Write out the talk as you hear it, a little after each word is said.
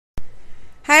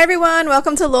Hi everyone,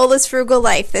 welcome to Lola's Frugal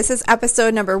Life. This is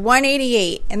episode number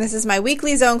 188, and this is my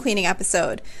weekly zone cleaning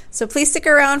episode. So please stick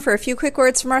around for a few quick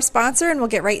words from our sponsor, and we'll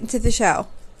get right into the show.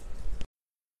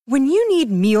 When you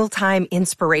need mealtime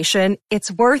inspiration,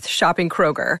 it's worth shopping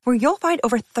Kroger, where you'll find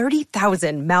over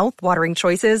 30,000 mouth-watering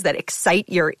choices that excite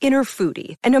your inner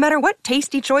foodie. And no matter what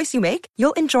tasty choice you make,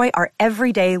 you'll enjoy our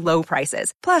everyday low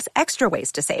prices, plus extra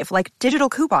ways to save, like digital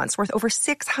coupons worth over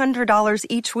 $600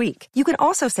 each week. You can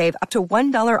also save up to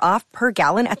 $1 off per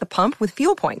gallon at the pump with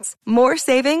fuel points. More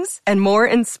savings and more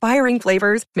inspiring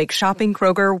flavors make shopping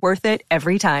Kroger worth it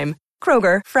every time.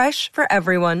 Kroger, fresh for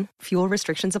everyone. Fuel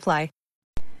restrictions apply.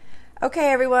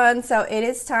 Okay everyone, so it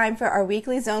is time for our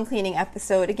weekly zone cleaning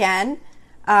episode again.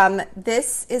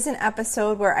 This is an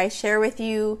episode where I share with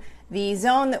you the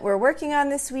zone that we're working on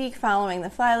this week following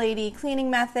the Fly Lady cleaning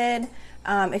method.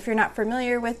 If you're not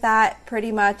familiar with that,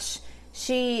 pretty much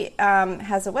she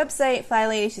has a website, Fly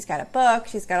Lady. She's got a book.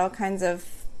 She's got all kinds of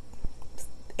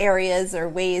areas or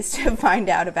ways to find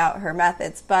out about her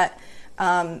methods. But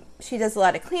she does a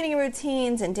lot of cleaning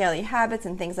routines and daily habits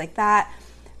and things like that.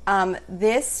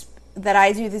 This that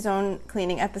I do the zone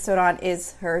cleaning episode on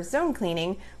is her zone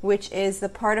cleaning, which is the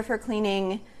part of her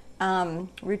cleaning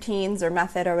routines or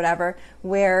method or whatever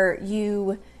where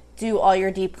you do all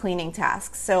your deep cleaning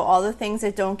tasks. So all the things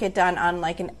that don't get done on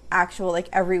like an actual like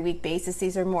every week basis,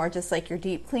 these are more just like your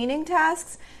deep cleaning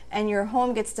tasks, and your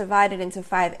home gets divided into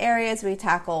 5 areas. We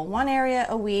tackle one area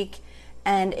a week,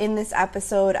 and in this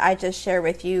episode I just share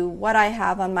with you what I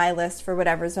have on my list for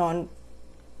whatever zone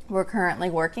we're currently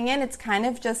working in. It's kind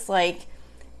of just like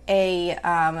a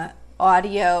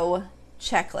audio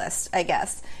checklist, I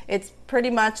guess. It's pretty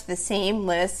much the same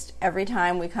list every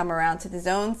time we come around to the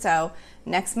zone. So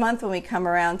next month when we come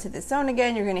around to the zone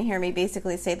again, you're going to hear me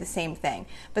basically say the same thing.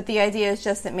 But the idea is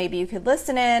just that maybe you could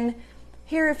listen in,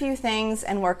 hear a few things,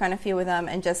 and work on a few of them,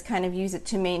 and just kind of use it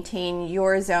to maintain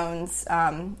your zones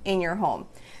in your home.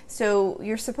 So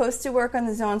you're supposed to work on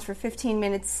the zones for 15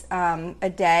 minutes a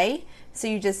day. So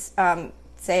you just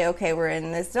say, okay, we're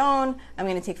in this zone. I'm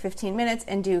going to take 15 minutes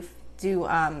and do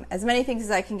as many things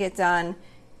as I can get done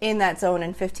in that zone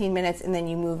in 15 minutes, and then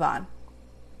you move on.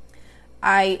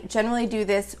 I generally do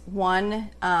this one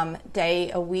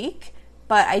day a week,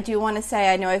 but I do want to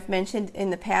say, I know I've mentioned in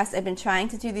the past, I've been trying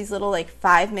to do these little like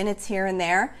 5 minutes here and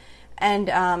there, and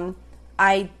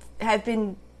I have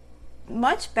been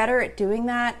much better at doing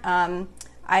that.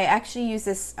 I actually use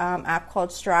this app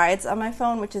called Strides on my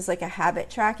phone, which is like a habit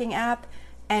tracking app.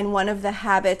 And one of the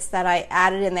habits that I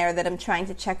added in there that I'm trying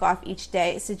to check off each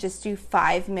day is to just do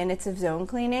 5 minutes of zone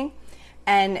cleaning.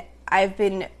 And I've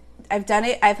done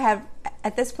it.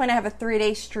 At this point, I have a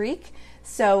 3-day streak.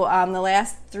 So the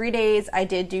last 3 days, I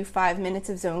did do 5 minutes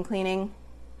of zone cleaning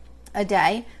a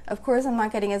day. Of course, I'm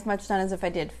not getting as much done as if I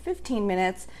did 15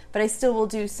 minutes, but I still will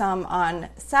do some on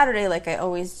Saturday like I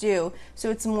always do. So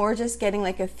it's more just getting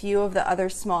like a few of the other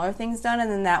smaller things done,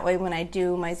 and then that way when I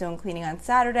do my zone cleaning on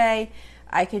Saturday,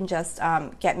 I can just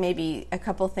get maybe a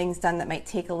couple things done that might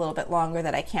take a little bit longer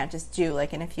that I can't just do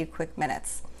like in a few quick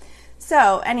minutes.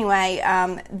 So anyway,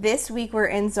 this week we're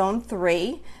in zone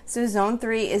 3. So zone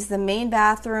 3 is the main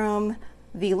bathroom,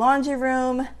 the laundry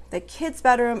room, the kids'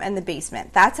 bedroom, and the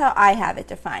basement. That's how I have it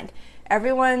defined.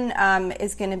 Everyone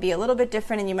is going to be a little bit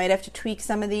different, and you might have to tweak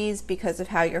some of these because of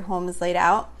how your home is laid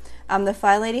out. The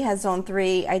Fly Lady has zone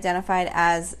 3 identified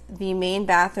as the main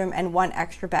bathroom and 1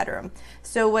 extra bedroom.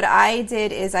 So what I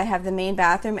did is I have the main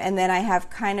bathroom, and then I have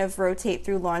kind of rotate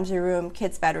through laundry room,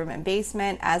 kids' bedroom, and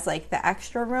basement as like the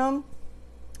extra room,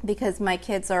 because my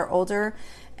kids are older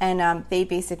and they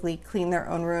basically clean their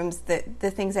own rooms.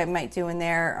 The things I might do in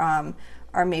there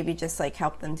are maybe just like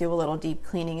help them do a little deep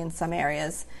cleaning in some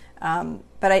areas.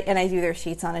 But I do their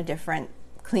sheets on a different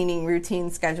cleaning routine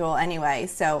schedule anyway,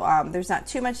 so there's not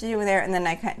too much to do there. And then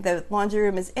the laundry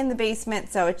room is in the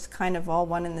basement, so it's kind of all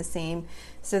one and the same.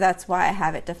 So that's why I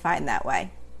have it defined that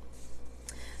way.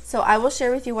 So I will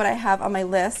share with you what I have on my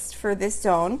list for this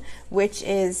zone, which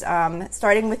is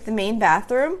starting with the main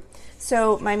bathroom.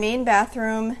 So my main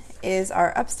bathroom is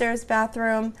our upstairs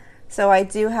bathroom. So I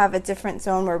do have a different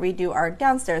zone where we do our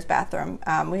downstairs bathroom.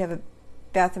 We have a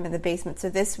bathroom in the basement. So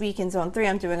this week in zone 3,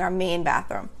 I'm doing our main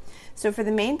bathroom. So for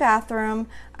the main bathroom,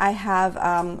 I have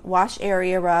wash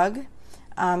area rug,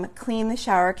 clean the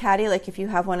shower caddy, like if you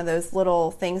have one of those little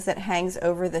things that hangs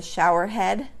over the shower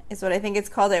head is what I think it's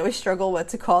called. I always struggle what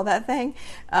to call that thing.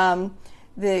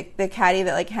 The caddy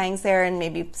that like hangs there, and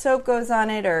maybe soap goes on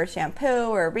it or shampoo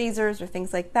or razors or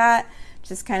things like that.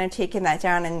 Just kind of taking that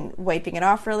down and wiping it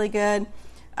off really good.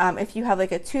 If you have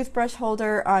like a toothbrush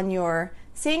holder on your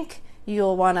sink,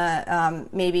 you'll want to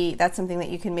maybe that's something that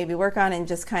you can maybe work on and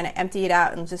just kind of empty it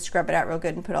out and just scrub it out real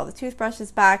good and put all the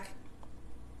toothbrushes back.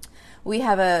 We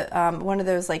have a one of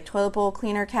those like toilet bowl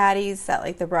cleaner caddies that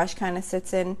like the brush kind of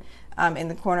sits in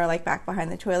the corner, like back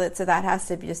behind the toilet. So that has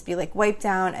to just be like wiped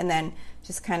down and then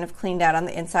just kind of cleaned out on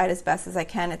the inside as best as I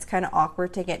can. It's kind of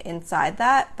awkward to get inside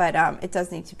that, but it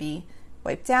does need to be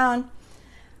wiped down.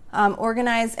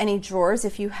 Organize any drawers.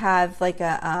 If you have like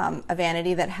a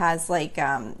vanity that has like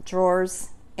drawers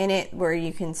in it where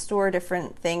you can store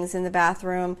different things in the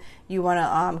bathroom, you want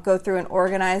to go through and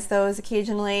organize those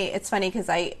occasionally. It's funny because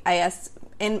I asked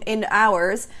in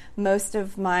ours, most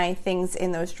of my things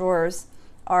in those drawers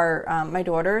are my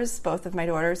daughters. Both of my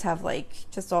daughters have like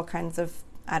just all kinds of,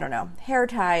 I don't know, hair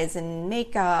ties and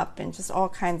makeup and just all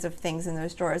kinds of things in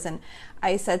those drawers. And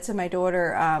I said to my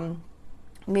daughter,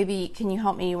 maybe can you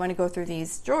help me? You want to go through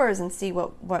these drawers and see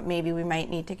what maybe we might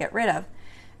need to get rid of.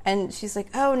 And she's like,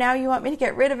 oh, now you want me to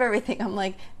get rid of everything. I'm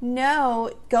like, no,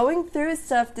 going through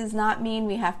stuff does not mean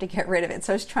we have to get rid of it.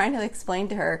 So I was trying to explain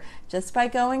to her, just by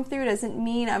going through doesn't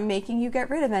mean I'm making you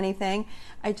get rid of anything.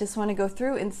 I just want to go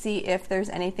through and see if there's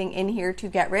anything in here to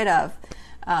get rid of,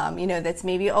 that's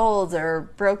maybe old or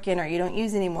broken or you don't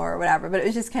use anymore or whatever. But it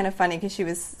was just kind of funny because she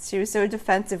was so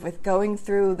defensive with going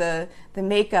through the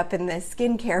makeup and the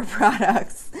skincare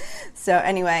products. So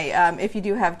anyway, if you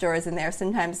do have drawers in there,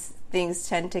 sometimes things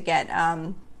tend to get,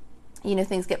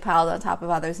 things get piled on top of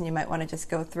others, and you might want to just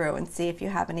go through and see if you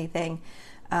have anything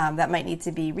that might need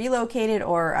to be relocated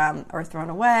or thrown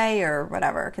away or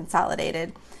whatever,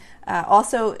 consolidated.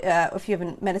 Also, if you have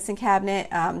a medicine cabinet,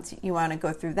 you want to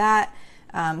go through that,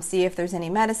 see if there's any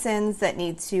medicines that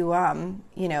need to,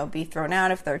 be thrown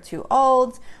out if they're too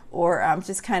old, or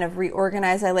just kind of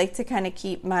reorganize. I like to kind of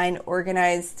keep mine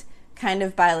organized kind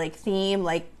of by like theme,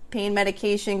 like pain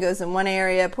medication goes in one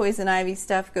area, poison ivy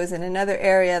stuff goes in another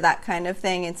area, that kind of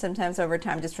thing. And sometimes over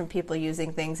time, just from people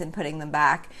using things and putting them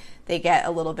back, they get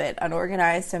a little bit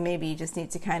unorganized. So maybe you just need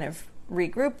to kind of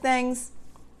regroup things.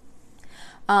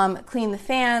 Clean the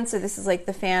fan. So this is like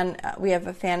the fan. We have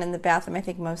a fan in the bathroom, I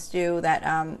think most do, that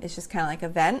is just kind of like a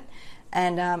vent.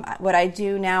 And what I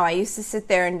do now, I used to sit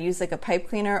there and use like a pipe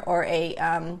cleaner or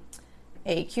a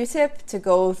Q-tip to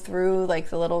go through like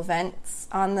the little vents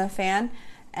on the fan.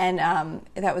 And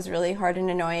that was really hard and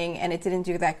annoying, and it didn't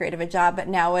do that great of a job. But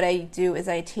now what I do is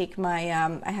I take my,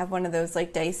 I have one of those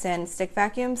like Dyson stick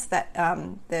vacuums that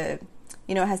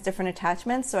has different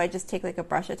attachments. So I just take like a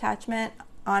brush attachment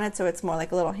on it, so it's more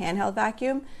like a little handheld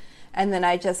vacuum. And then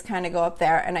I just kind of go up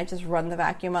there and I just run the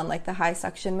vacuum on like the high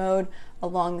suction mode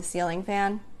along the ceiling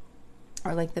fan,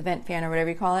 or like the vent fan or whatever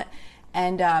you call it.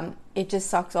 And it just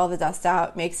sucks all the dust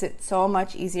out, makes it so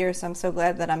much easier. So I'm so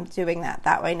glad that I'm doing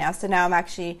that way now. So now I'm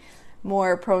actually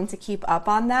more prone to keep up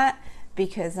on that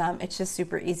because it's just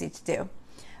super easy to do.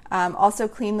 Also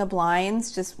clean the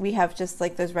blinds. We have just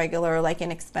like those regular, like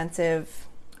inexpensive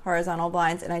horizontal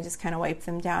blinds, and I just kind of wipe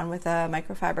them down with a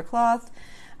microfiber cloth.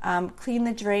 Clean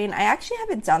the drain. I actually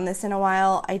haven't done this in a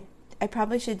while. I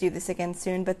probably should do this again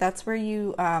soon, but that's where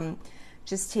you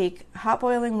just take hot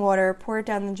boiling water, pour it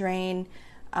down the drain,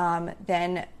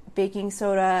 then baking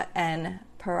soda and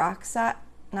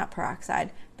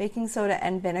baking soda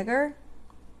and vinegar,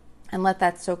 and let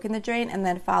that soak in the drain, and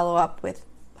then follow up with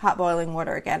hot boiling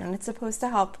water again. And it's supposed to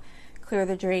help clear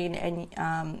the drain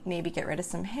and maybe get rid of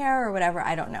some hair or whatever.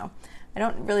 I don't know. I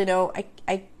don't really know.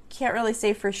 I can't really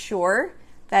say for sure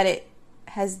that it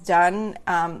has done,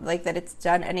 that it's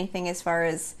done anything as far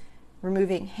as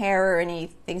removing hair or any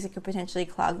things that could potentially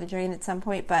clog the drain at some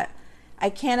point, but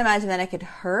I can't imagine that it could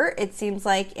hurt. It seems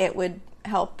like it would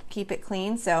help keep it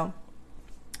clean, so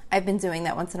I've been doing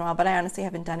that once in a while, but I honestly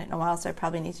haven't done it in a while, so I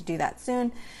probably need to do that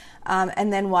soon.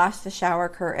 And then wash the shower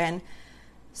curtain.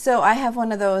 So I have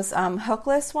one of those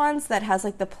hookless ones that has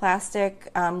like the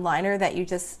plastic liner that you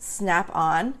just snap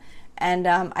on. And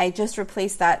I just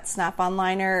replaced that snap-on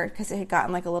liner because it had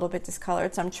gotten like a little bit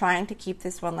discolored. So I'm trying to keep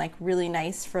this one like really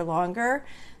nice for longer.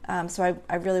 So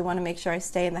I really want to make sure I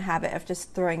stay in the habit of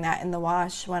just throwing that in the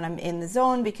wash when I'm in the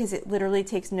zone, because it literally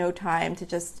takes no time to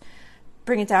just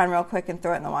bring it down real quick and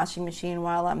throw it in the washing machine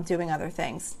while I'm doing other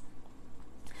things.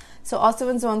 So also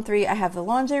in zone 3, I have the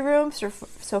laundry room.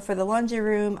 So for the laundry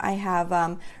room, I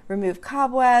have removed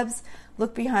cobwebs,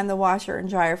 look behind the washer and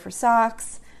dryer for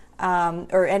socks,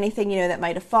 or anything, that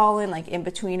might have fallen, like in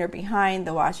between or behind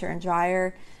the washer and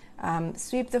dryer.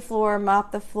 Sweep the floor,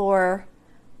 mop the floor,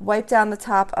 wipe down the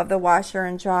top of the washer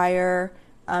and dryer.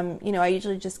 I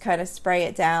usually just kind of spray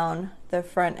it down the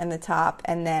front and the top,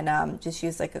 and then just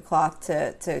use like a cloth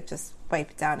to just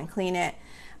wipe it down and clean it.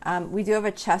 We do have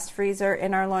a chest freezer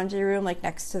in our laundry room, like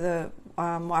next to the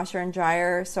washer and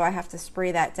dryer, so I have to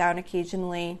spray that down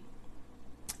occasionally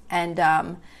and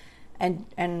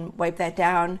wipe that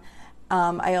down.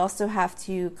 I also have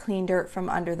to clean dirt from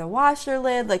under the washer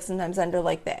lid, like sometimes under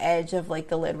like the edge of like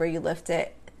the lid where you lift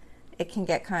it. It can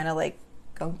get kind of like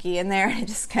gunky in there. It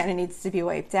just kind of needs to be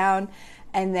wiped down.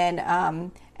 And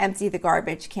then empty the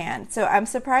garbage can. So I'm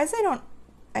surprised I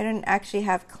didn't actually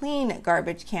have clean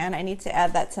garbage can. I need to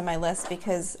add that to my list,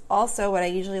 because also what I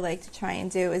usually like to try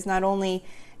and do is not only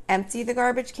empty the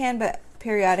garbage can, but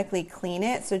periodically clean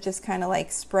it. So just kind of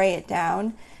like spray it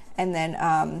down and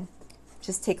then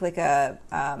just take like a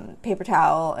paper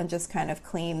towel and just kind of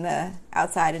clean the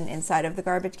outside and inside of the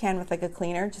garbage can with like a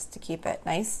cleaner, just to keep it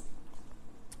nice.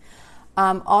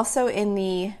 Also in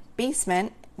the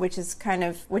basement, which is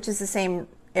the same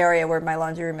area where my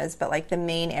laundry room is, but like the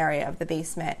main area of the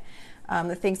basement.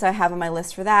 The things I have on my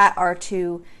list for that are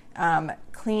to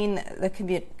clean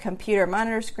the computer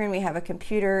monitor screen. We have a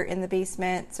computer in the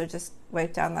basement, so just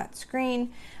wipe down that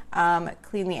screen.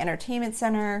 Clean the entertainment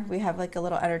center. We have like a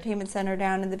little entertainment center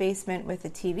down in the basement with a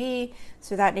TV,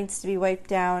 so that needs to be wiped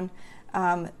down.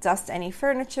 Dust any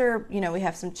furniture. We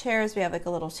have some chairs. We have like a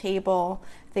little table,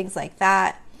 things like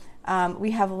that.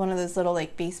 We have one of those little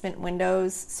like basement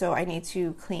windows, so I need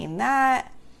to clean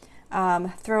that.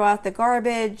 Throw out the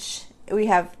garbage. We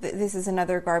have, this is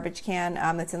another garbage can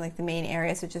that's in like the main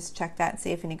area, so just check that and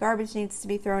see if any garbage needs to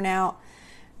be thrown out.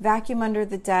 Vacuum under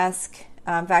the desk,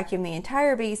 vacuum the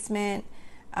entire basement,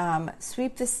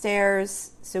 sweep the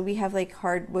stairs. So we have like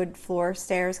hardwood floor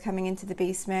stairs coming into the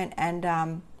basement,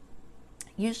 and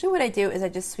usually what I do is I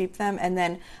just sweep them and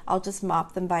then I'll just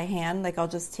mop them by hand. Like I'll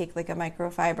just take like a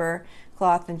microfiber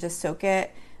cloth and just soak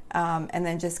it, and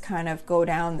then just kind of go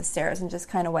down the stairs and just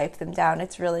kind of wipe them down.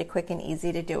 It's really quick and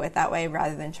easy to do it that way,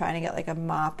 rather than trying to get like a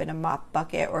mop and a mop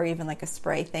bucket or even like a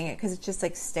spray thing, because it's just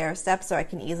like stair steps, so I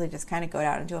can easily just kind of go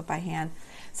down and do it by hand.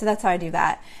 So that's how I do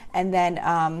that. And then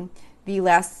the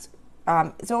last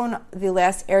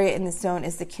area in the zone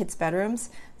is the kids' bedrooms.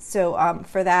 So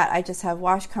for that, I just have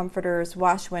wash comforters,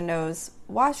 wash windows,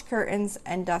 wash curtains,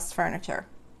 and dust furniture.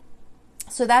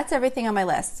 So that's everything on my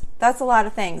list. That's a lot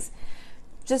of things.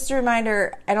 Just a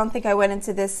reminder, I don't think I went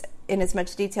into this in as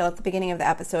much detail at the beginning of the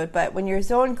episode, but when you're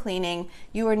zone cleaning,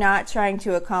 you are not trying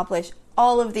to accomplish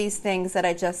all of these things that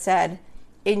I just said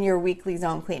in your weekly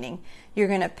zone cleaning. You're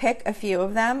going to pick a few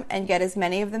of them and get as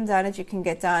many of them done as you can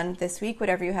get done this week,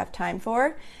 whatever you have time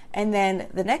for. And then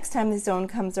the next time the zone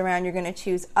comes around, you're going to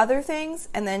choose other things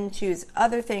and then choose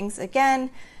other things again.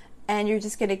 And you're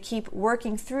just going to keep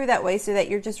working through that way, so that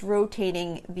you're just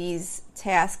rotating these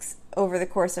tasks over the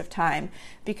course of time,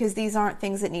 because these aren't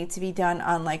things that need to be done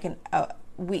on like a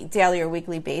daily or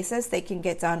weekly basis. They can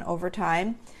get done over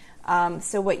time.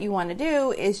 So what you want to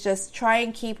do is just try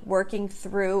and keep working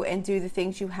through and do the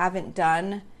things you haven't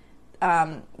done,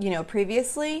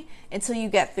 previously, until you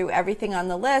get through everything on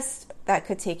the list. That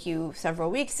could take you several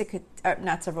weeks. It could,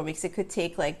 not several weeks. It could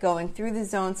take like going through the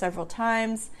zone several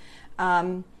times.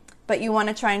 But you want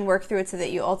to try and work through it so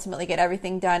that you ultimately get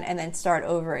everything done and then start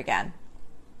over again.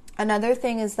 Another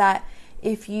thing is that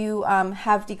if you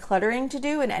have decluttering to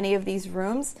do in any of these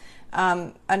rooms,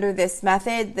 under this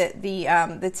method,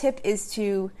 the tip is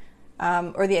to,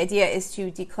 or the idea is to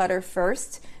declutter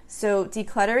first. So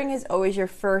decluttering is always your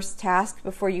first task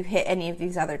before you hit any of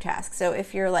these other tasks. So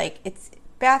if you're like, it's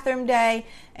bathroom day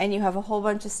and you have a whole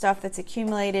bunch of stuff that's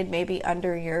accumulated maybe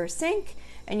under your sink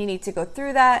and you need to go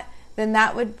through that, then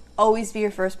that would always be your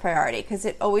first priority, because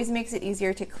it always makes it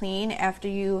easier to clean after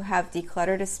you have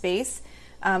decluttered a space.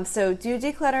 So do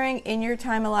decluttering in your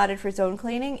time allotted for zone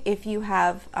cleaning if you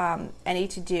have any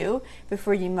to do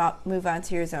before you move on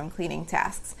to your zone cleaning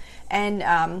tasks.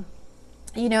 And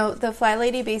the Fly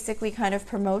Lady basically kind of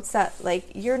promotes that, like,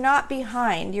 you're not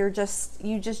behind, you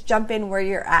just jump in where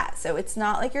you're at. So it's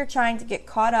not like you're trying to get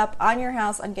caught up on your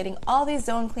house on getting all these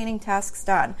zone cleaning tasks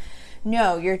done.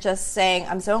 No, you're just saying,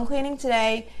 I'm zone cleaning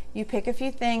today. You pick a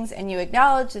few things and you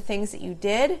acknowledge the things that you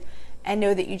did and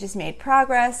know that you just made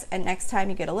progress, and next time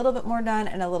you get a little bit more done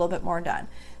and a little bit more done.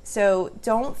 So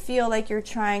don't feel like you're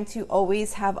trying to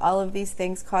always have all of these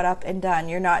things caught up and done.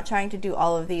 You're not trying to do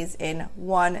all of these in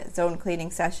one zone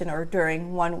cleaning session or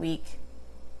during 1 week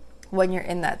when you're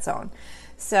in that zone.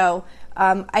 So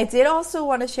I did also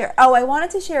want to share, I wanted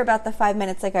to share about the 5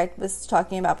 minutes like I was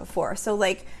talking about before. So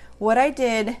like what I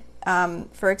did,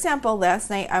 for example, last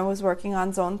night I was working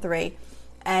on zone 3.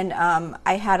 And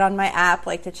I had on my app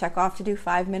like to check off to do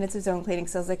 5 minutes of zone cleaning.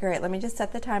 So I was like, all right, let me just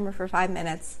set the timer for 5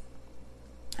 minutes.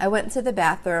 I went into the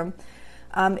bathroom.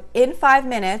 In 5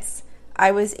 minutes, I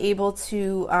was able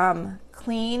to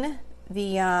clean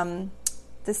the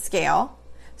scale.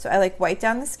 So I like wiped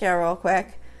down the scale real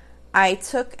quick. I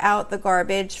took out the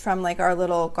garbage from like our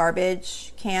little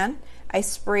garbage can. I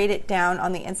sprayed it down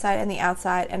on the inside and the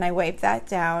outside, and I wiped that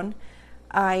down.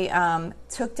 I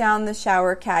took down the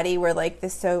shower caddy where like the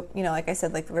soap, you know, like I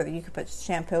said, like where you could put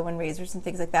shampoo and razors and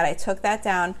things like that. I took that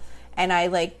down, and I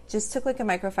like just took like a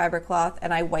microfiber cloth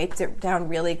and I wiped it down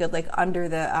really good, like under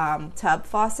the tub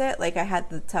faucet. Like I had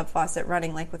the tub faucet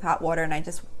running like with hot water, and I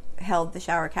just held the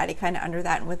shower caddy kind of under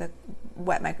that, and with a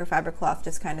wet microfiber cloth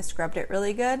just kind of scrubbed it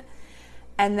really good.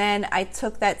 And then I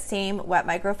took that same wet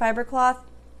microfiber cloth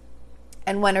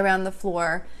and went around the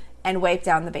floor and wiped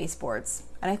down the baseboards.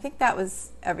 And I think that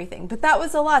was everything. But that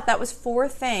was a lot. That was 4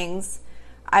 things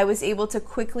I was able to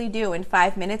quickly do in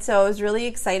 5 minutes. So I was really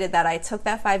excited that I took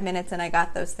that 5 minutes and I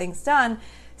got those things done.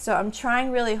 So I'm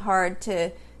trying really hard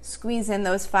to squeeze in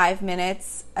those 5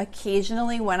 minutes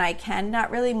occasionally when I can,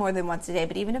 not really more than once a day,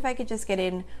 but even if I could just get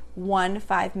in 1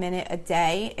 5-minute a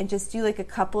day and just do like a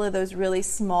couple of those really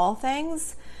small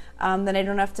things, then I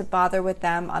don't have to bother with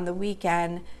them on the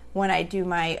weekend when I do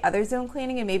my other zone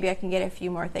cleaning, and maybe I can get a few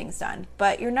more things done.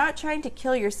 But you're not trying to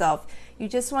kill yourself. You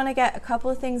just want to get a couple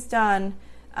of things done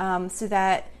so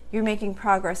that you're making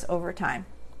progress over time.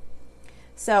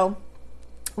 So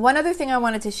one other thing I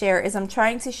wanted to share is I'm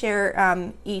trying to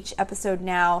share each episode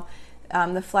now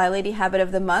the Fly Lady Habit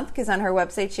of the Month, because on her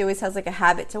website she always has like a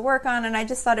habit to work on, and I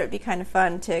just thought it would be kind of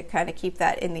fun to kind of keep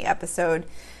that in the episode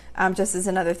just as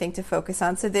another thing to focus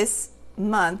on. So this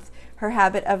month, her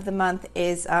habit of the month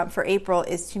is for April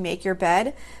is to make your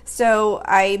bed. So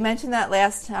I mentioned that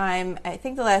last time. I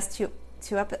think the last two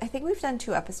I think we've done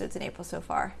 2 episodes in April so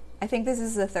far. I think this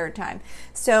is the 3rd time.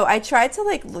 So I tried to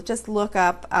like just look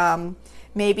up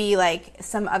maybe like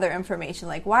some other information,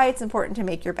 like why it's important to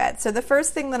make your bed. So the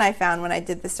first thing that I found when I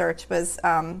did the search was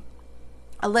a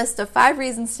list of 5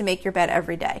 reasons to make your bed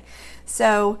every day.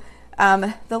 So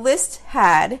the list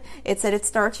it said it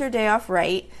starts your day off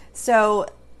right. So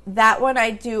that one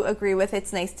I do agree with.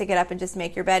 It's nice to get up and just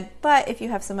make your bed, but if you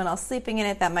have someone else sleeping in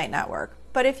it, that might not work.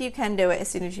 But if you can do it as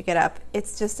soon as you get up,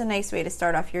 it's just a nice way to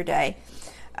start off your day.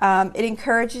 It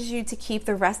encourages you to keep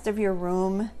the rest of your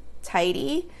room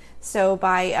tidy. So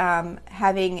by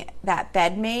having that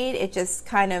bed made, it just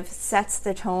kind of sets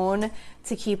the tone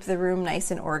to keep the room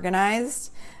nice and organized.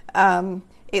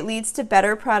 It leads to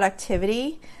better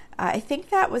productivity. I think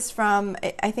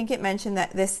it mentioned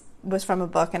that this was from a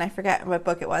book, and I forget what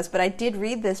book it was, but I did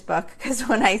read this book because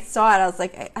when I saw it, I was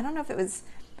like, I don't know if it was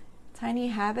Tiny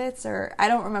Habits, or I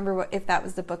don't remember if that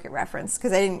was the book it referenced,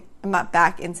 because I'm not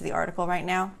back into the article right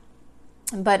now.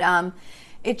 But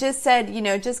it just said,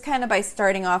 just kind of by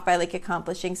starting off by like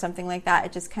accomplishing something like that,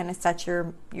 it just kind of sets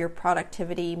your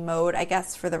productivity mode, I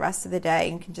guess, for the rest of the day,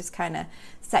 and can just kind of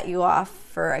set you off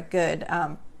for a good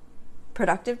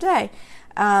productive day.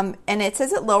 And it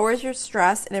says it lowers your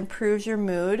stress and improves your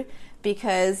mood,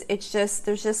 because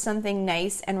there's just something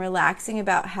nice and relaxing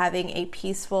about having a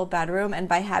peaceful bedroom, and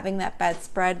by having that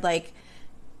bedspread like,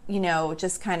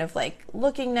 just kind of like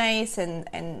looking nice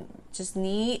and just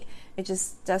neat, it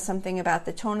just does something about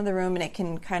the tone of the room, and it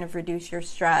can kind of reduce your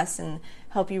stress and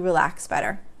help you relax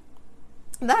better.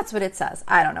 That's what it says.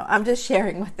 I don't know. I'm just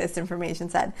sharing what this information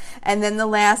said. And then the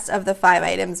last of the 5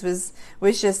 items was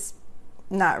just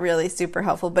not really super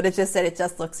helpful, but it just said it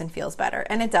just looks and feels better,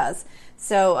 and it does.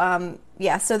 So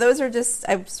so those are I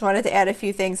just wanted to add a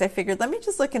few things. I figured, let me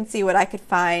just look and see what I could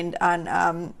find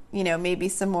on maybe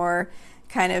some more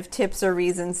kind of tips or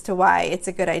reasons to why it's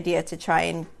a good idea to try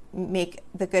and make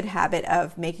the good habit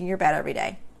of making your bed every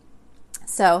day.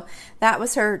 So that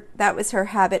was her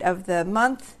habit of the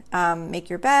month, make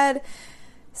your bed.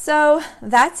 So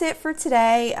that's it for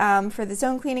today, for the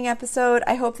zone cleaning episode.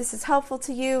 I hope this is helpful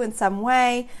to you in some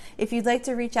way. If you'd like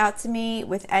to reach out to me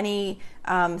with any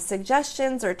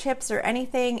suggestions or tips or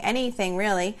anything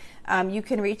really, you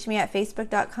can reach me at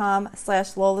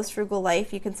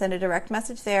facebook.com/LolaSFrugalLife. You can send a direct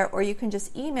message there, or you can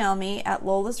just email me at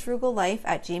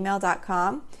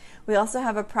lolasfrugallife@gmail.com. We also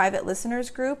have a private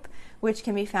listeners group, which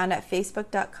can be found at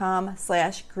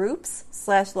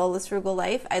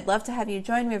facebook.com/groups/LolaSFrugalLife. I'd love to have you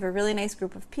join. We have a really nice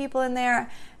group of people in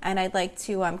there, and I'd like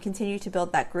to continue to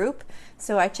build that group.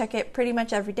 So I check it pretty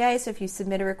much every day. So if you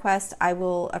submit a request, I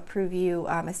will approve you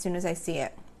as soon as I see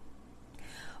it.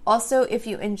 Also, if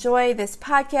you enjoy this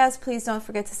podcast, please don't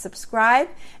forget to subscribe.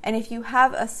 And if you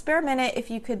have a spare minute, if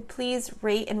you could please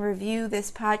rate and review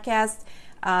this podcast.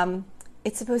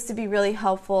 It's supposed to be really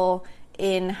helpful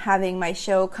in having my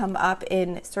show come up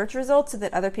in search results so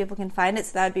that other people can find it.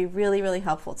 So that would be really, really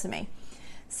helpful to me.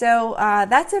 So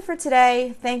that's it for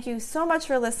today. Thank you so much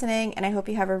for listening, and I hope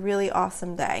you have a really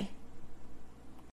awesome day.